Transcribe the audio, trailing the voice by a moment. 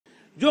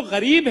जो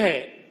गरीब है,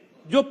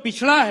 जो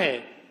पिछड़ा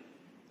है,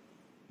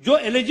 जो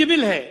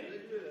एलिजिबल है,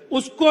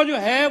 उसको जो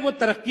है वो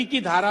तरक्की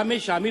की धारा में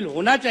शामिल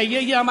होना चाहिए,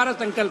 ये हमारा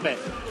संकल्प है।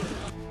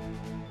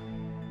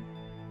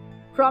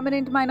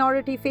 Prominent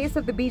minority face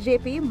of the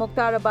BJP,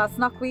 Mukhtar Abbas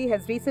Naqvi,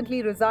 has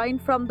recently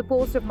resigned from the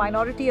post of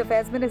Minority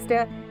Affairs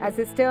Minister as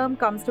his term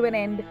comes to an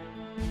end.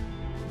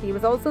 He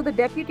was also the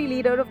deputy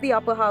leader of the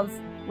upper house.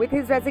 With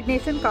his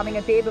resignation coming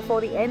a day before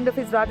the end of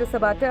his Rajya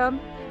Sabha term,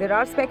 there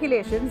are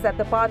speculations that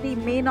the party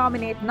may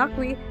nominate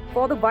Naqvi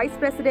for the vice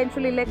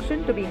presidential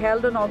election to be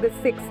held on August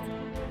 6th.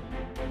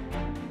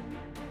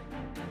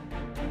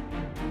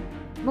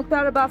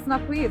 Mukhtar Abbas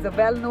Naqvi is a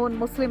well-known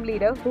Muslim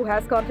leader who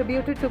has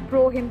contributed to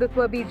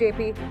pro-Hindutva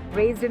BJP.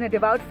 Raised in a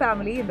devout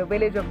family in the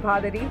village of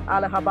Bhadari,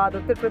 Allahabad,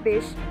 Uttar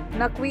Pradesh,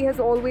 Naqvi has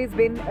always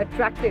been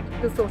attracted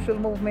to social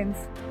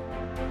movements.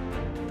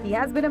 He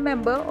has been a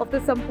member of the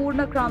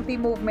Sampurna Kranti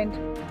movement.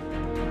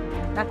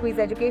 Naqvi's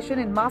education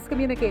in mass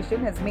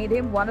communication has made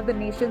him one of the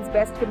nation's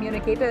best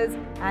communicators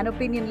and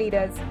opinion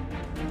leaders.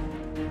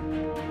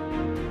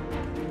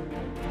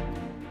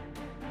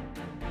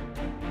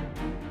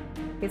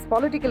 His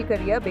political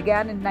career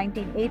began in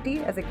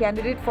 1980 as a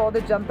candidate for the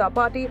Janata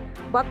Party,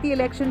 but the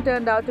election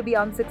turned out to be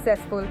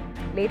unsuccessful.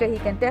 Later, he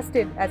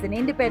contested as an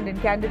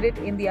independent candidate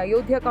in the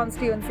Ayodhya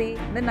constituency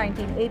in the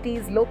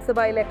 1980s Lok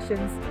Sabha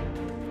elections.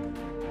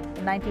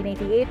 In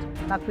 1988,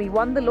 Naqvi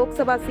won the Lok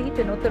Sabha seat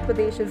in Uttar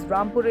Pradesh's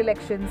Rampur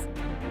elections.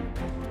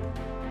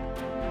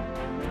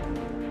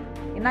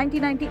 In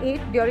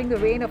 1998, during the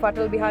reign of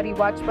Atal Bihari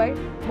Vajpayee,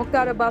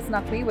 Mukhtar Abbas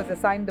Naqvi was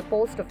assigned the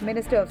post of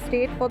Minister of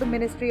State for the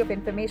Ministry of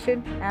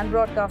Information and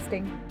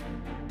Broadcasting.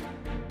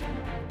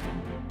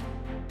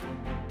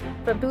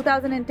 From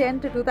 2010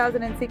 to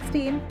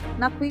 2016,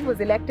 Naqvi was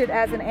elected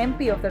as an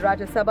MP of the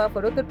Rajya Sabha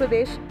for Uttar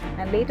Pradesh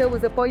and later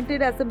was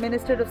appointed as the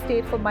Minister of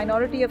State for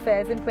Minority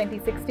Affairs in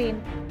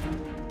 2016.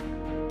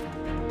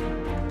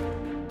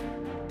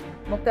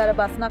 Mukhtar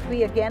Abbas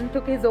Naqvi again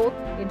took his oath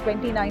in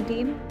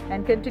 2019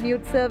 and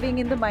continued serving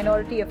in the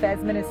Minority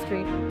Affairs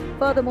Ministry.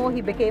 Furthermore, he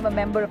became a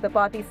member of the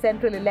party's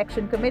Central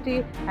Election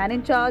Committee and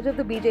in charge of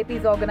the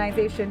BJP's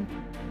organization.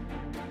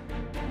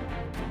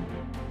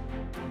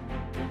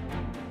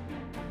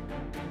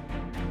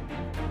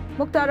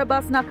 Mukhtar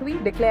Abbas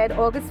Naqvi declared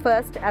August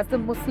 1st as the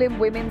Muslim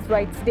Women's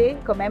Rights Day,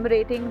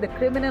 commemorating the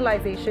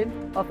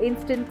criminalization of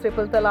instant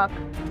triple talaq.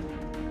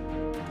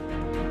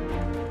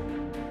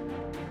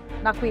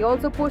 Naqvi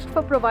also pushed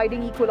for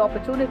providing equal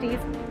opportunities,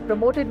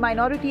 promoted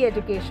minority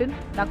education.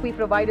 Naqvi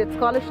provided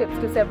scholarships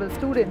to several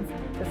students.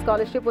 The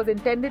scholarship was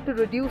intended to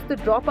reduce the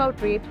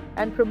dropout rate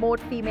and promote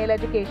female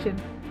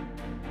education.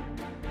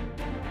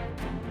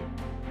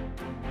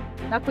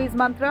 Naqvi's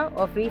mantra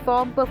of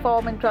reform,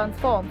 perform and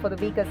transform for the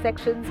weaker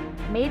sections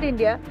made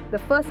India the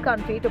first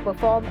country to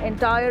perform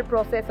entire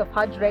process of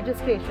Hajj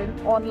registration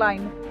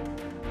online.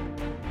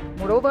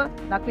 Moreover,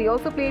 Naqvi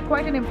also played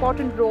quite an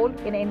important role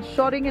in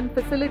ensuring and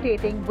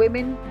facilitating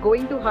women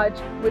going to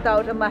Hajj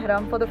without a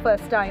mahram for the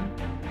first time.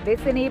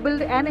 This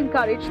enabled and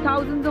encouraged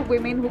thousands of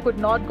women who could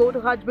not go to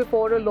Hajj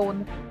before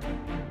alone.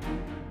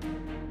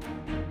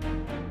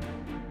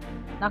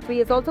 Naqvi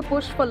has also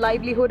pushed for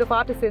livelihood of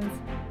artisans.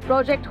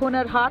 Project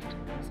Hunar Haat,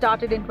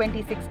 started in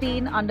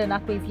 2016 under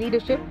Naqvi's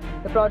leadership,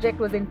 the project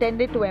was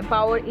intended to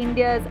empower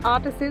India's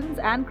artisans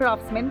and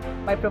craftsmen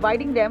by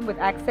providing them with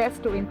access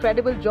to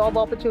incredible job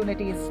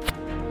opportunities.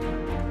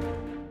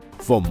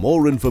 For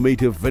more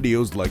informative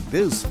videos like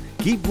this,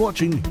 keep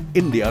watching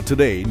India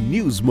Today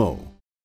News Mo.